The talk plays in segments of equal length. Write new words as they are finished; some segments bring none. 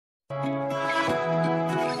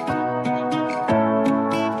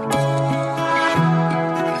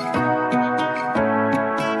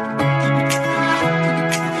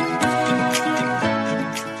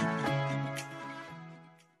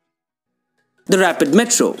The Rapid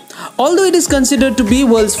Metro. Although it is considered to be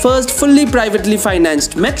world's first fully privately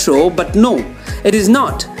financed metro, but no, it is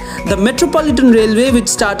not. The Metropolitan Railway, which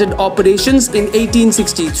started operations in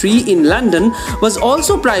 1863 in London, was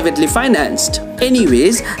also privately financed.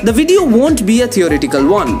 Anyways, the video won't be a theoretical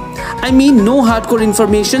one. I mean, no hardcore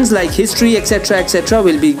informations like history etc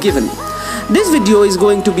will be given. This video is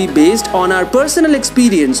going to be based on our personal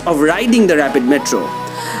experience of riding the Rapid Metro.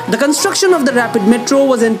 The construction of the Rapid Metro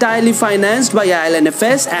was entirely financed by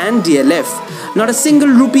IL&FS and DLF. Not a single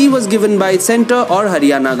rupee was given by Centre or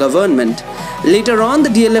Haryana government. Later on, the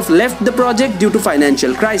DLF left the project due to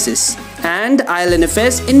financial crisis, and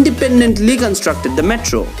IL&FS independently constructed the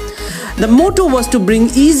metro. The motto was to bring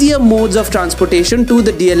easier modes of transportation to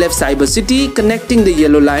the DLF Cyber City, connecting the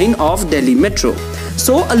yellow line of Delhi Metro.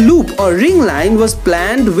 So a loop or ring line was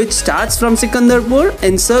planned which starts from Sikandarpur,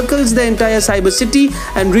 encircles the entire Cyber City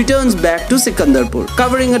and returns back to Sikandarpur,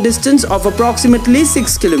 covering a distance of approximately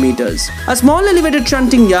 6 kilometers. A small elevated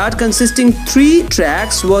shunting yard consisting 3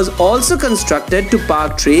 tracks was also constructed to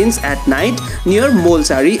park trains at night near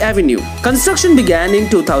Molsari Avenue. Construction began in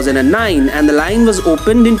 2009 and the line was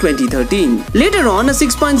opened in 2013. Later on, a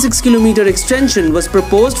 6.6 kilometer extension was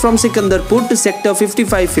proposed from Sikandarpur to sector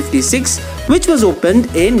 5556, which was opened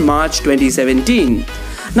in March 2017.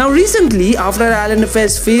 Now recently, after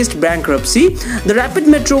IL&FS faced bankruptcy, the Rapid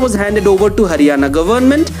Metro was handed over to Haryana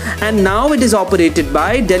government and now it is operated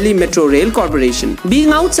by Delhi MetroRail Corporation.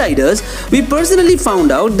 Being outsiders, we personally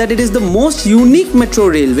found out that it is the most unique metro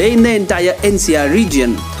railway in the entire NCR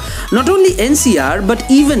region. Not only NCR but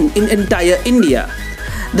even in entire India.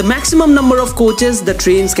 The maximum number of coaches the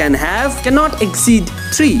trains can have cannot exceed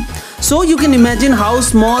 3. So you can imagine how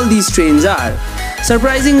small these trains are.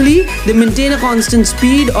 Surprisingly, they maintain a constant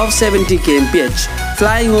speed of 70 kmph,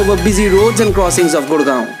 flying over busy roads and crossings of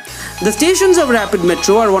Gurgaon. The stations of Rapid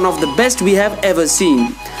Metro are one of the best we have ever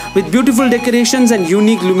seen. With beautiful decorations and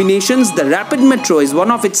unique illuminations, the Rapid Metro is one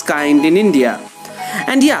of its kind in India.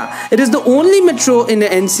 And yeah, it is the only metro in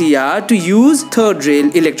NCR to use third rail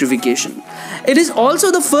electrification. It is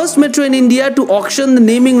also the first metro in India to auction the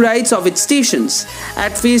naming rights of its stations.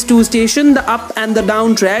 At Phase 2 station, the up and the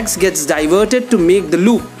down tracks gets diverted to make the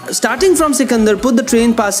loop. Starting from Sikandarpur, the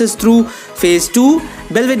train passes through Phase 2,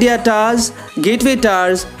 Belvedere Towers, Gateway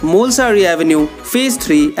Towers, Molsari Avenue, Phase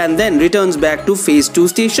 3 and then returns back to Phase 2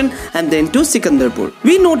 station and then to Sikandarpur.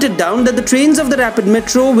 We noted down that the trains of the Rapid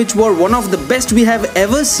Metro, which were one of the best we have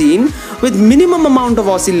ever seen, with minimum amount of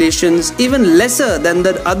oscillations, even lesser than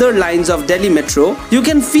the other lines of Delhi Metro, you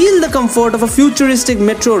can feel the comfort of a futuristic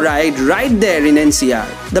metro ride right there in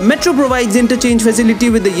NCR. The metro provides interchange facility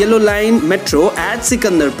with the Yellow Line Metro at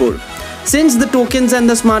Sikandarpur. Since the tokens and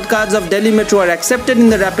the smart cards of Delhi Metro are accepted in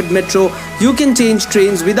the Rapid Metro, you can change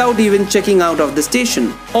trains without even checking out of the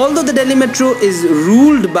station. Although the Delhi Metro is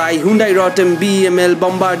ruled by Hyundai Rotem, BEML,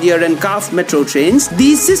 Bombardier and CAF metro trains,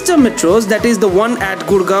 these sister metros, that is the one at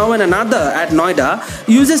Gurgaon and another at Noida,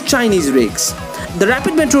 uses Chinese rakes. The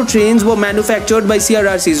Rapid Metro trains were manufactured by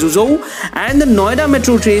CRRC Zhuzhou and the Noida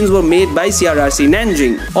Metro trains were made by CRRC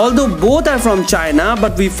Nanjing. Although both are from China,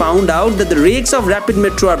 but we found out that the rakes of Rapid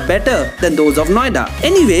Metro are better than those of Noida.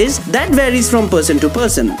 Anyways, that varies from person to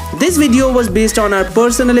person. This video was based on our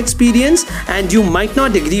personal experience and you might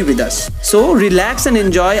not agree with us. So relax and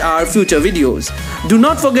enjoy our future videos. Do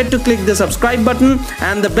not forget to click the subscribe button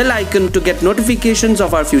and the bell icon to get notifications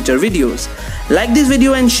of our future videos. Like this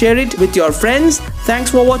video and share it with your friends.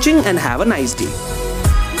 Thanks for watching and have a nice day.